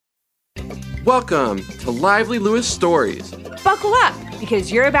Welcome to Lively Lewis Stories. Buckle up,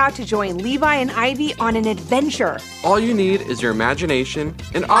 because you're about to join Levi and Ivy on an adventure. All you need is your imagination,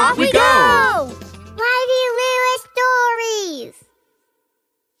 and off we go! Lively Lewis Stories!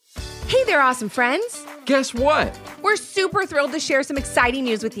 Hey there, awesome friends. Guess what? We're super thrilled to share some exciting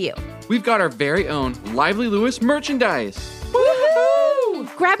news with you. We've got our very own Lively Lewis merchandise.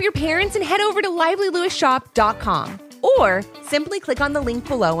 Woohoo! Grab your parents and head over to livelylewisshop.com or simply click on the link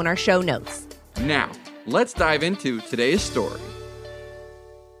below in our show notes. Now, let's dive into today's story.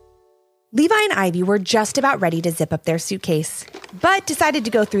 Levi and Ivy were just about ready to zip up their suitcase, but decided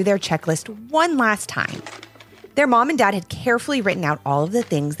to go through their checklist one last time. Their mom and dad had carefully written out all of the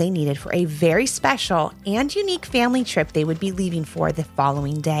things they needed for a very special and unique family trip they would be leaving for the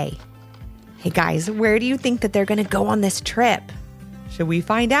following day. Hey guys, where do you think that they're going to go on this trip? Should we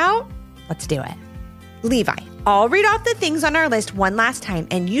find out? Let's do it. Levi, I'll read off the things on our list one last time,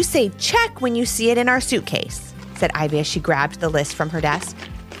 and you say check when you see it in our suitcase, said Ivy as she grabbed the list from her desk.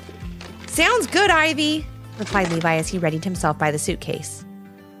 Sounds good, Ivy, replied Levi as he readied himself by the suitcase.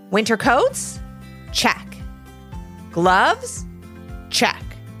 Winter coats? Check. Gloves? Check.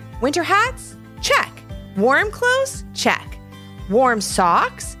 Winter hats? Check. Warm clothes? Check. Warm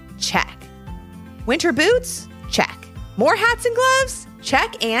socks? Check. Winter boots? Check. More hats and gloves?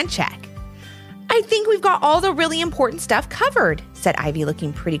 Check and check. I think we've got all the really important stuff covered, said Ivy,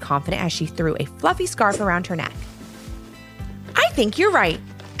 looking pretty confident as she threw a fluffy scarf around her neck. I think you're right,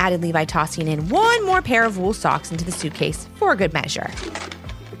 added Levi, tossing in one more pair of wool socks into the suitcase for good measure.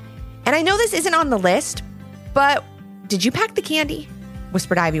 And I know this isn't on the list, but did you pack the candy?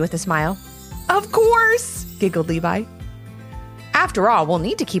 Whispered Ivy with a smile. Of course, giggled Levi. After all, we'll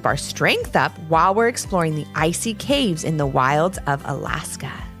need to keep our strength up while we're exploring the icy caves in the wilds of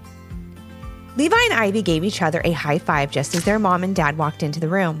Alaska. Levi and Ivy gave each other a high five just as their mom and dad walked into the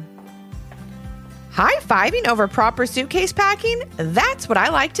room. High-fiving over proper suitcase packing? That's what I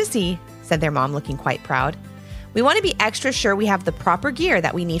like to see, said their mom, looking quite proud. We want to be extra sure we have the proper gear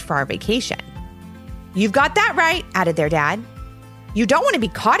that we need for our vacation. You've got that right, added their dad. You don't want to be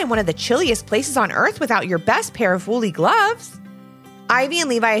caught in one of the chilliest places on earth without your best pair of woolly gloves. Ivy and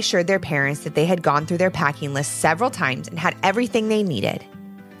Levi assured their parents that they had gone through their packing list several times and had everything they needed.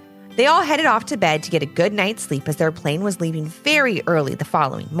 They all headed off to bed to get a good night's sleep as their plane was leaving very early the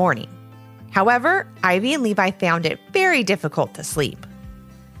following morning. However, Ivy and Levi found it very difficult to sleep.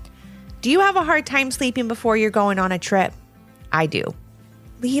 Do you have a hard time sleeping before you're going on a trip? I do.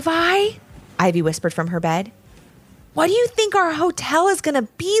 Levi? Ivy whispered from her bed. What do you think our hotel is going to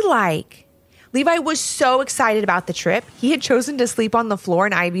be like? Levi was so excited about the trip, he had chosen to sleep on the floor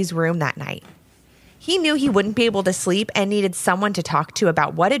in Ivy's room that night. He knew he wouldn't be able to sleep and needed someone to talk to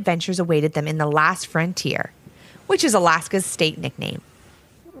about what adventures awaited them in the last frontier, which is Alaska's state nickname.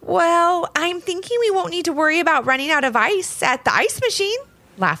 Well, I'm thinking we won't need to worry about running out of ice at the ice machine,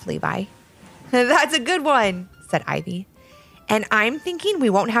 laughed Levi. That's a good one, said Ivy. And I'm thinking we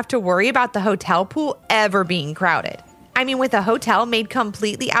won't have to worry about the hotel pool ever being crowded. I mean, with a hotel made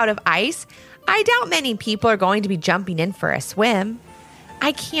completely out of ice, I doubt many people are going to be jumping in for a swim.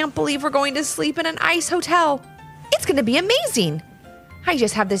 I can't believe we're going to sleep in an ice hotel. It's going to be amazing. I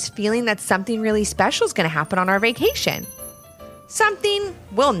just have this feeling that something really special is going to happen on our vacation. Something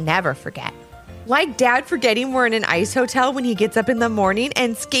we'll never forget. Like Dad forgetting we're in an ice hotel when he gets up in the morning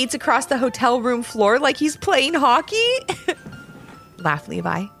and skates across the hotel room floor like he's playing hockey. Laughed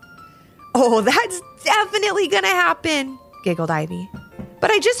Levi. Oh, that's definitely going to happen, giggled Ivy.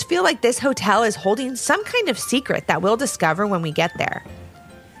 But I just feel like this hotel is holding some kind of secret that we'll discover when we get there.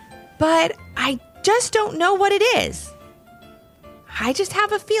 But I just don't know what it is. I just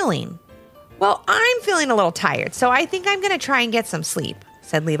have a feeling. Well, I'm feeling a little tired, so I think I'm going to try and get some sleep,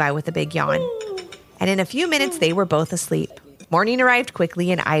 said Levi with a big yawn. And in a few minutes, they were both asleep. Morning arrived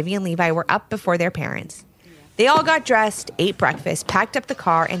quickly, and Ivy and Levi were up before their parents. They all got dressed, ate breakfast, packed up the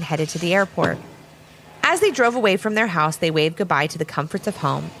car, and headed to the airport. As they drove away from their house, they waved goodbye to the comforts of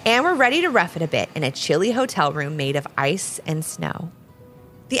home and were ready to rough it a bit in a chilly hotel room made of ice and snow.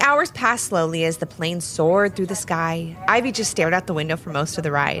 The hours passed slowly as the plane soared through the sky. Ivy just stared out the window for most of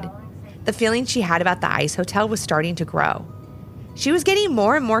the ride. The feeling she had about the ice hotel was starting to grow. She was getting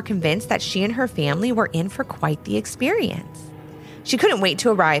more and more convinced that she and her family were in for quite the experience. She couldn't wait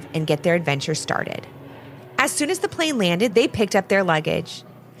to arrive and get their adventure started. As soon as the plane landed, they picked up their luggage.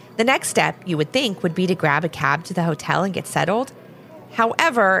 The next step, you would think, would be to grab a cab to the hotel and get settled.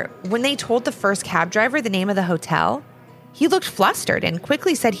 However, when they told the first cab driver the name of the hotel, he looked flustered and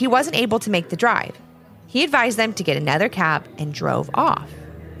quickly said he wasn't able to make the drive. He advised them to get another cab and drove off.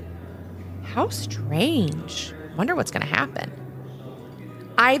 How strange. Wonder what's going to happen.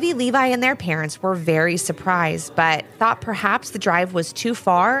 Ivy, Levi, and their parents were very surprised, but thought perhaps the drive was too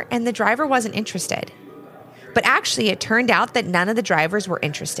far and the driver wasn't interested. But actually, it turned out that none of the drivers were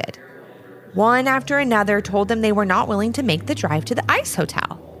interested. One after another told them they were not willing to make the drive to the ice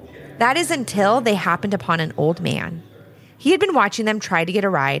hotel. That is until they happened upon an old man. He had been watching them try to get a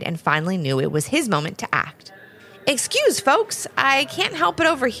ride and finally knew it was his moment to act. "Excuse, folks, I can't help but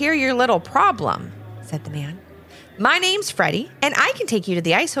overhear your little problem," said the man. "My name's Freddie, and I can take you to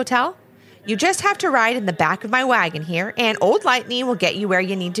the ice hotel. You just have to ride in the back of my wagon here, and Old Lightning will get you where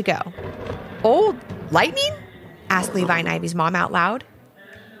you need to go." "Old Lightning?" asked Levi and Ivy's mom out loud.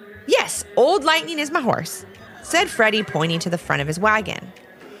 "Yes, Old Lightning is my horse," said Freddie, pointing to the front of his wagon.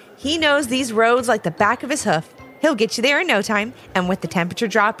 "He knows these roads like the back of his hoof. He'll get you there in no time, and with the temperature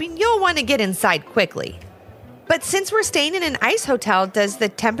dropping, you'll want to get inside quickly." "But since we're staying in an ice hotel, does the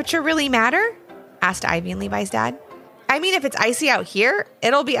temperature really matter?" asked Ivy and Levi's dad. "I mean, if it's icy out here,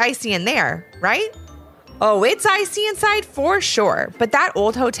 it'll be icy in there, right?" "Oh, it's icy inside for sure, but that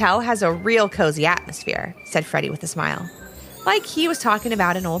old hotel has a real cozy atmosphere," said Freddie with a smile, like he was talking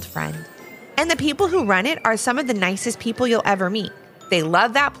about an old friend. "And the people who run it are some of the nicest people you'll ever meet. They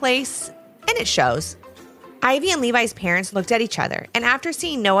love that place, and it shows." Ivy and Levi's parents looked at each other, and after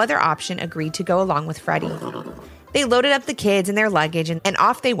seeing no other option, agreed to go along with Freddie. They loaded up the kids and their luggage, and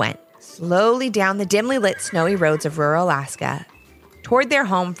off they went, slowly down the dimly lit snowy roads of rural Alaska, toward their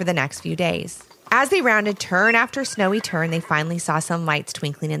home for the next few days. As they rounded turn after snowy turn, they finally saw some lights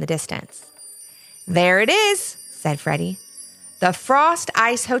twinkling in the distance. "There it is," said Freddie. "The Frost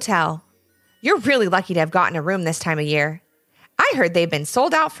Ice Hotel. You're really lucky to have gotten a room this time of year. I heard they've been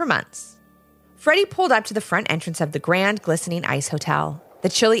sold out for months." Freddie pulled up to the front entrance of the grand, glistening ice hotel. The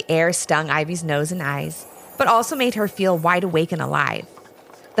chilly air stung Ivy's nose and eyes, but also made her feel wide awake and alive.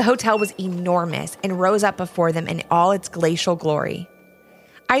 The hotel was enormous and rose up before them in all its glacial glory.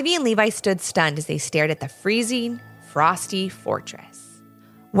 Ivy and Levi stood stunned as they stared at the freezing, frosty fortress.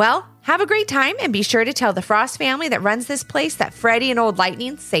 "Well, have a great time and be sure to tell the Frost family that runs this place that Freddie and Old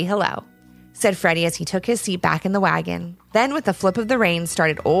Lightning say hello," said Freddie as he took his seat back in the wagon. Then, with a flip of the reins,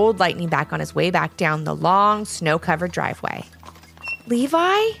 started Old Lightning back on his way back down the long, snow-covered driveway.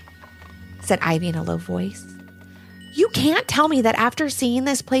 "Levi?" said Ivy in a low voice. "You can't tell me that after seeing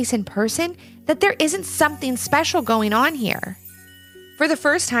this place in person, that there isn't something special going on here." For the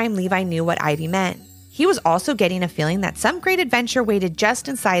first time, Levi knew what Ivy meant. He was also getting a feeling that some great adventure waited just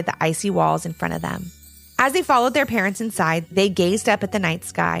inside the icy walls in front of them. As they followed their parents inside, they gazed up at the night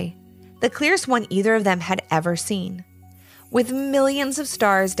sky, the clearest one either of them had ever seen, with millions of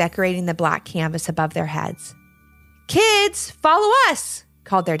stars decorating the black canvas above their heads. "Kids, follow us,"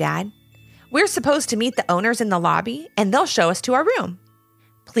 called their dad. "We're supposed to meet the owners in the lobby, and they'll show us to our room.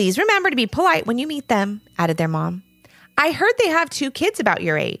 Please remember to be polite when you meet them," added their mom. "I heard they have 2 kids about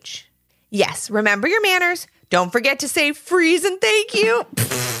your age." "Yes, remember your manners. Don't forget to say freeze and thank you,"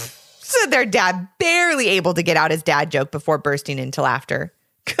 said their dad, barely able to get out his dad joke before bursting into laughter.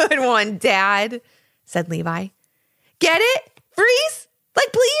 "Good one, Dad," said Levi. "Get it? Freeze?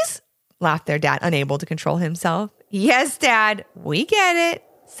 Like, please?" laughed their dad, unable to control himself. "Yes, Dad, we get it,"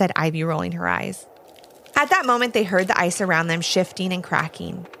 said Ivy, rolling her eyes. At that moment, they heard the ice around them shifting and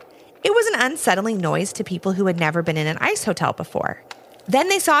cracking. It was an unsettling noise to people who had never been in an ice hotel before. Then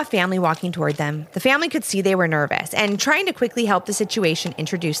they saw a family walking toward them. The family could see they were nervous and, trying to quickly help the situation,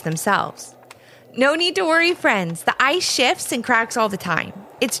 introduced themselves. "No need to worry, friends. The ice shifts and cracks all the time.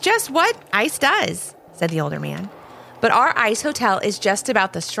 It's just what ice does," said the older man. "But our ice hotel is just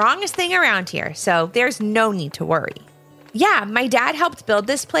about the strongest thing around here, so there's no need to worry." "Yeah, my dad helped build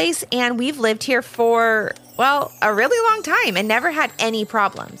this place, and we've lived here for, well, a really long time and never had any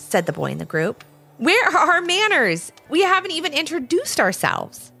problems," said the boy in the group. "Where are our manners? We haven't even introduced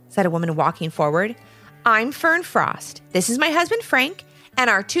ourselves," said a woman walking forward. "I'm Fern Frost. This is my husband, Frank, and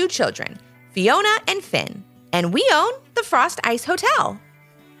our 2 children, Fiona and Finn, and we own the Frost Ice Hotel."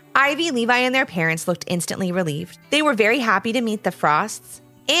 Ivy, Levi, and their parents looked instantly relieved. They were very happy to meet the Frosts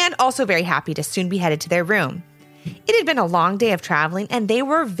and also very happy to soon be headed to their room. It had been a long day of traveling, and they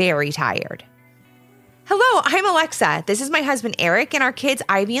were very tired. "Hello, I'm Alexa. This is my husband, Eric, and our kids,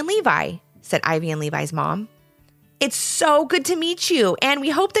 Ivy and Levi," said Ivy and Levi's mom. "It's so good to meet you, and we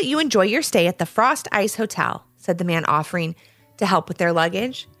hope that you enjoy your stay at the Frost Ice Hotel," said the man, offering to help with their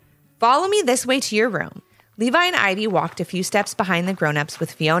luggage. "Follow me this way to your room." Levi and Ivy walked a few steps behind the grown-ups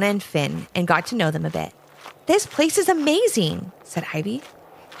with Fiona and Finn and got to know them a bit. "This place is amazing," said Ivy.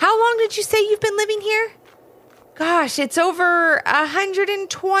 "How long did you say you've been living here?" "Gosh, it's over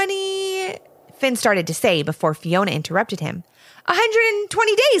 120, Finn started to say before Fiona interrupted him.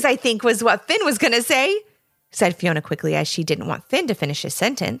 120 days, I think, was what Finn was going to say. said Fiona quickly as she didn't want Finn to finish his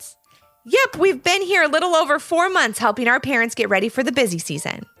sentence. Yep, we've been here a little over 4 months helping our parents get ready for the busy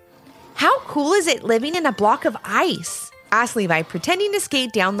season. How cool is it living in a block of ice? Asked Levi, pretending to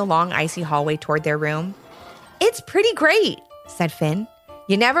skate down the long icy hallway toward their room. It's pretty great, said Finn.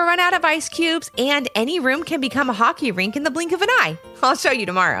 You never run out of ice cubes, and any room can become a hockey rink in the blink of an eye. I'll show you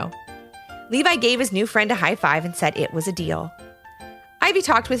tomorrow. Levi gave his new friend a high five and said it was a deal. Ivy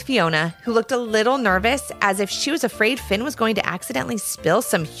talked with Fiona, who looked a little nervous, as if she was afraid Finn was going to accidentally spill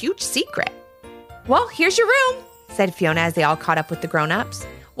some huge secret. Well, here's your room, said Fiona as they all caught up with the grown-ups.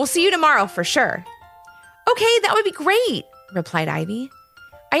 We'll see you tomorrow for sure. Okay, that would be great, replied Ivy.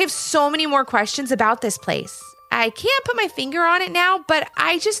 I have so many more questions about this place. I can't put my finger on it now, but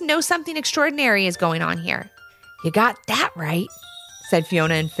I just know something extraordinary is going on here. You got that right, said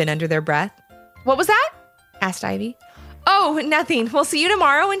Fiona and Finn under their breath. What was that? Asked Ivy. Oh, nothing. We'll see you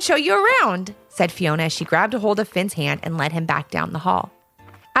tomorrow and show you around, said Fiona as she grabbed a hold of Finn's hand and led him back down the hall.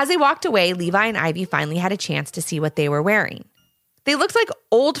 As they walked away, Levi and Ivy finally had a chance to see what they were wearing. They looked like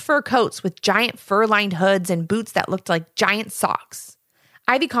old fur coats with giant fur-lined hoods and boots that looked like giant socks.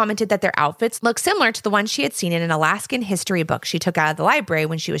 Ivy commented that their outfits looked similar to the ones she had seen in an Alaskan history book she took out of the library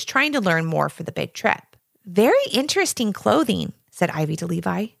when she was trying to learn more for the big trip. Very interesting clothing, said Ivy to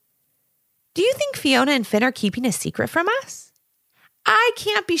Levi. Do you think Fiona and Finn are keeping a secret from us? I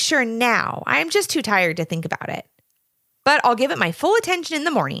can't be sure now. I'm just too tired to think about it. But I'll give it my full attention in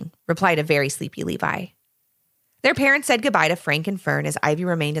the morning, replied a very sleepy Levi. Their parents said goodbye to Frank and Fern as Ivy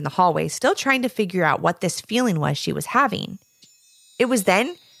remained in the hallway, still trying to figure out what this feeling was she was having. It was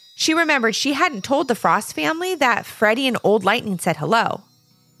then she remembered she hadn't told the Frost family that Freddie and Old Lightning said hello.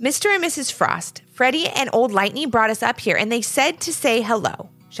 Mr. and Mrs. Frost, Freddie and Old Lightning brought us up here and they said to say hello,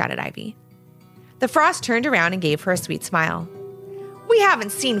 shouted Ivy. The Frost turned around and gave her a sweet smile. We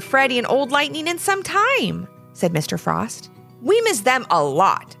haven't seen Freddie and Old Lightning in some time, said Mr. Frost. We miss them a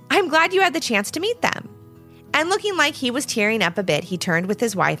lot. I'm glad you had the chance to meet them. And looking like he was tearing up a bit, he turned with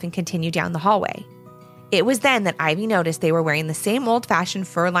his wife and continued down the hallway. It was then that Ivy noticed they were wearing the same old-fashioned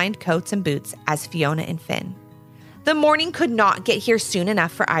fur-lined coats and boots as Fiona and Finn. The morning could not get here soon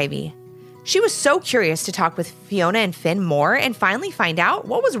enough for Ivy. She was so curious to talk with Fiona and Finn more and finally find out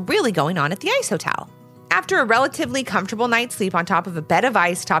what was really going on at the ice hotel. After a relatively comfortable night's sleep on top of a bed of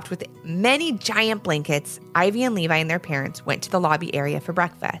ice topped with many giant blankets, Ivy and Levi and their parents went to the lobby area for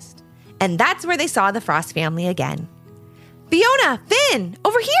breakfast. And that's where they saw the Frost family again. Fiona, Finn,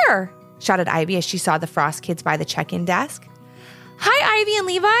 over here, shouted Ivy as she saw the Frost kids by the check-in desk. Hi, Ivy and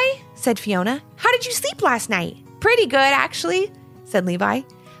Levi, said Fiona. How did you sleep last night? Pretty good, actually, said Levi.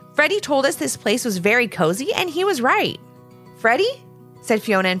 Freddie told us this place was very cozy, and he was right. Freddie? Said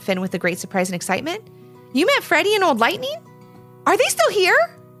Fiona and Finn with a great surprise and excitement. You met Freddie and Old Lightning? Are they still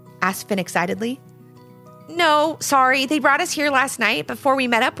here? Asked Finn excitedly. No, sorry, they brought us here last night before we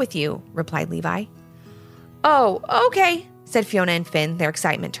met up with you, replied Levi. Oh, okay, said Fiona and Finn, their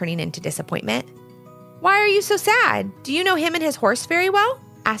excitement turning into disappointment. Why are you so sad? Do you know him and his horse very well?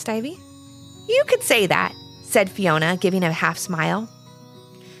 Asked Ivy. You could say that, said Fiona, giving a half smile.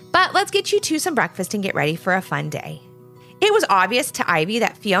 But let's get you two some breakfast and get ready for a fun day. It was obvious to Ivy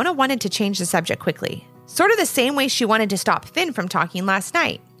that Fiona wanted to change the subject quickly, sort of the same way she wanted to stop Finn from talking last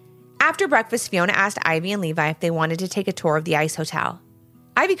night. After breakfast, Fiona asked Ivy and Levi if they wanted to take a tour of the ice hotel.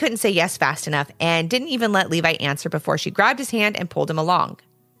 Ivy couldn't say yes fast enough and didn't even let Levi answer before she grabbed his hand and pulled him along.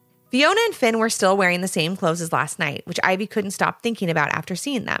 Fiona and Finn were still wearing the same clothes as last night, which Ivy couldn't stop thinking about after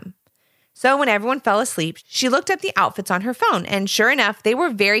seeing them. So when everyone fell asleep, she looked up the outfits on her phone, and sure enough, they were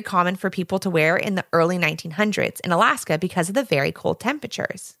very common for people to wear in the early 1900s in Alaska because of the very cold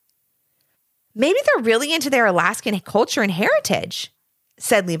temperatures. Maybe they're really into their Alaskan culture and heritage,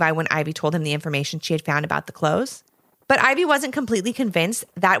 said Levi when Ivy told him the information she had found about the clothes. But Ivy wasn't completely convinced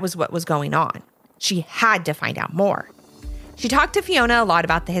that was what was going on. She had to find out more. She talked to Fiona a lot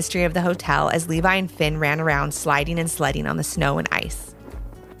about the history of the hotel as Levi and Finn ran around sliding and sledding on the snow and ice.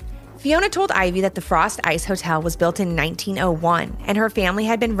 Fiona told Ivy that the Frost Ice Hotel was built in 1901 and her family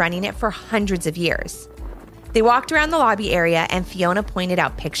had been running it for hundreds of years. They walked around the lobby area and Fiona pointed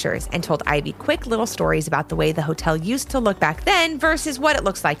out pictures and told Ivy quick little stories about the way the hotel used to look back then versus what it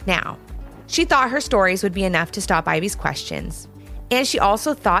looks like now. She thought her stories would be enough to stop Ivy's questions, and she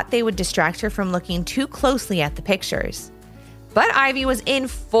also thought they would distract her from looking too closely at the pictures. But Ivy was in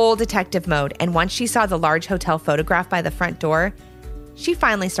full detective mode, and once she saw the large hotel photograph by the front door, she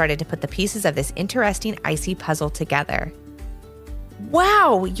finally started to put the pieces of this interesting icy puzzle together.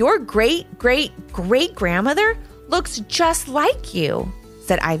 Wow, your great-great-great-grandmother looks just like you,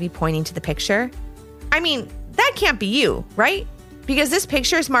 said Ivy, pointing to the picture. I mean, that can't be you, right? Because this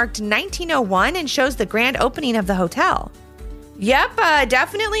picture is marked 1901 and shows the grand opening of the hotel. Yep,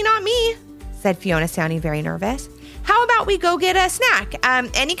 definitely not me, said Fiona, sounding very nervous. How about we go get a snack?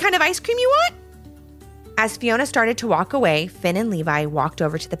 Any kind of ice cream you want? As Fiona started to walk away, Finn and Levi walked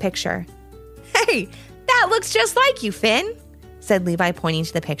over to the picture. Hey, that looks just like you, Finn, said Levi, pointing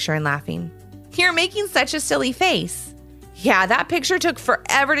to the picture and laughing. You're making such a silly face. Yeah, that picture took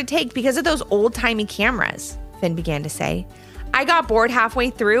forever to take because of those old-timey cameras, Finn began to say. I got bored halfway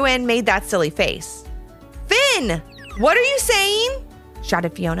through and made that silly face. Finn, what are you saying?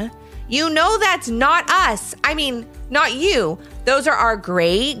 Shouted Fiona. You know that's not us. I mean, not you. Those are our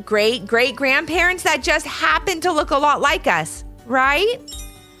great-great-great-grandparents that just happen to look a lot like us, right?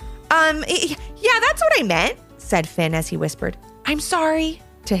 Yeah, that's what I meant, said Finn as he whispered, I'm sorry,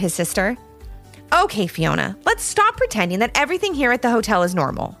 to his sister. Okay, Fiona, let's stop pretending that everything here at the hotel is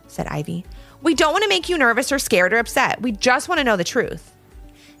normal, said Ivy. We don't want to make you nervous or scared or upset. We just want to know the truth.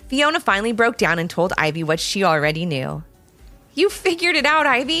 Fiona finally broke down and told Ivy what she already knew. You figured it out,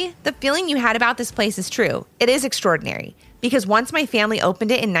 Ivy. The feeling you had about this place is true. It is extraordinary. Because once my family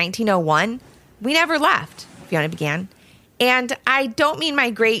opened it in 1901, we never left, Fiona began. And I don't mean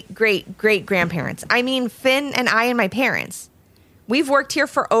my great-great-great-grandparents. I mean Finn and I and my parents. We've worked here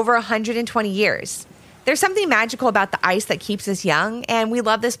for over 120 years. There's something magical about the ice that keeps us young, and we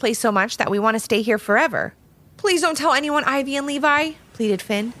love this place so much that we want to stay here forever. Please don't tell anyone, Ivy and Levi, pleaded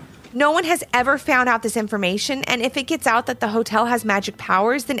Finn. No one has ever found out this information, and if it gets out that the hotel has magic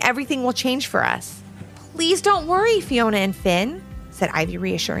powers, then everything will change for us. Please don't worry, Fiona and Finn, said Ivy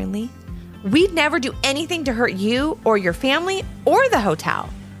reassuringly. We'd never do anything to hurt you or your family or the hotel.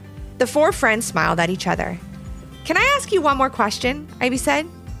 The four friends smiled at each other. Can I ask you one more question? Ivy said.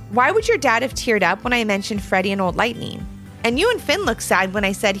 Why would your dad have teared up when I mentioned Freddie and Old Lightning? And you and Finn looked sad when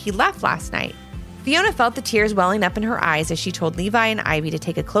I said he left last night. Fiona felt the tears welling up in her eyes as she told Levi and Ivy to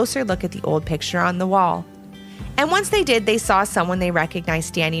take a closer look at the old picture on the wall. And once they did, they saw someone they recognized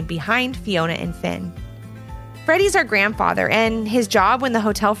standing behind Fiona and Finn. Freddie's our grandfather, and his job when the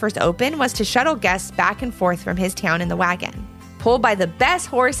hotel first opened was to shuttle guests back and forth from his town in the wagon, pulled by the best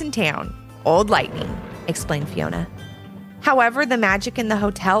horse in town, Old Lightning, explained Fiona. However, the magic in the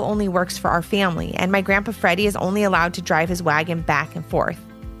hotel only works for our family, and my grandpa Freddie is only allowed to drive his wagon back and forth,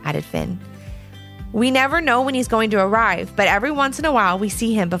 added Finn. We never know when he's going to arrive, but every once in a while we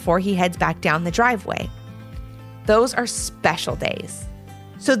see him before he heads back down the driveway. Those are special days.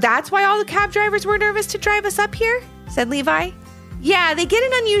 So that's why all the cab drivers were nervous to drive us up here? Said Levi. Yeah, they get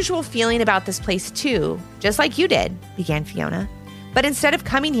an unusual feeling about this place too, just like you did, began Fiona. But instead of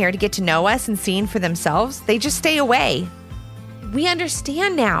coming here to get to know us and seeing for themselves, they just stay away. We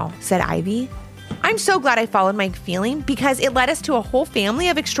understand now, said Ivy. I'm so glad I followed my feeling because it led us to a whole family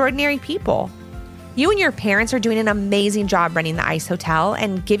of extraordinary people. You and your parents are doing an amazing job running the Ice Hotel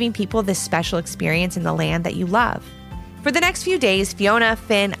and giving people this special experience in the land that you love. For the next few days, Fiona,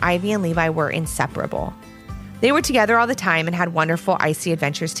 Finn, Ivy, and Levi were inseparable. They were together all the time and had wonderful icy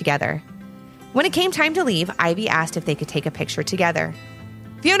adventures together. When it came time to leave, Ivy asked if they could take a picture together.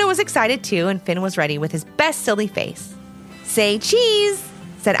 Fiona was excited too, and Finn was ready with his best silly face. Say cheese,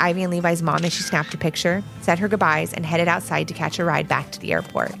 said Ivy and Levi's mom as she snapped a picture, said her goodbyes, and headed outside to catch a ride back to the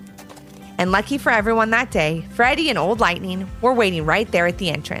airport. And lucky for everyone that day, Freddie and Old Lightning were waiting right there at the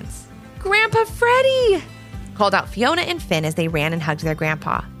entrance. Grandpa Freddie! Called out Fiona and Finn as they ran and hugged their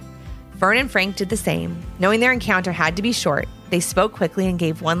grandpa. Fern and Frank did the same. Knowing their encounter had to be short, they spoke quickly and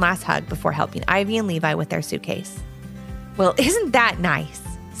gave one last hug before helping Ivy and Levi with their suitcase. Well, isn't that nice?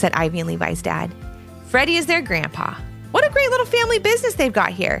 Said Ivy and Levi's dad. Freddie is their grandpa. What a great little family business they've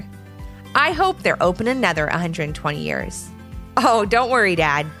got here. I hope they're open another 120 years. Oh, don't worry,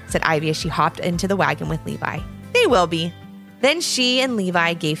 Dad, said Ivy as she hopped into the wagon with Levi. They will be. Then she and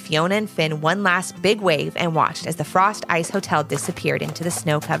Levi gave Fiona and Finn one last big wave and watched as the Frost Ice Hotel disappeared into the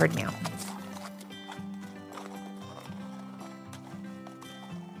snow-covered mountains.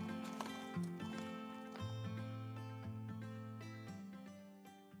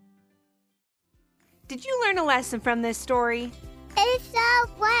 Did you learn a lesson from this story? If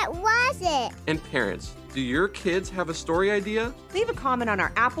so, what was it? And parents, do your kids have a story idea? Leave a comment on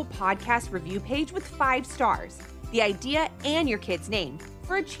our Apple Podcast review page with 5 stars, the idea, and your kid's name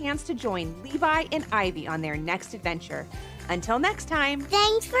for a chance to join Levi and Ivy on their next adventure. Until next time.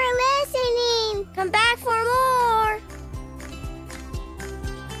 Thanks for listening. Come back for more.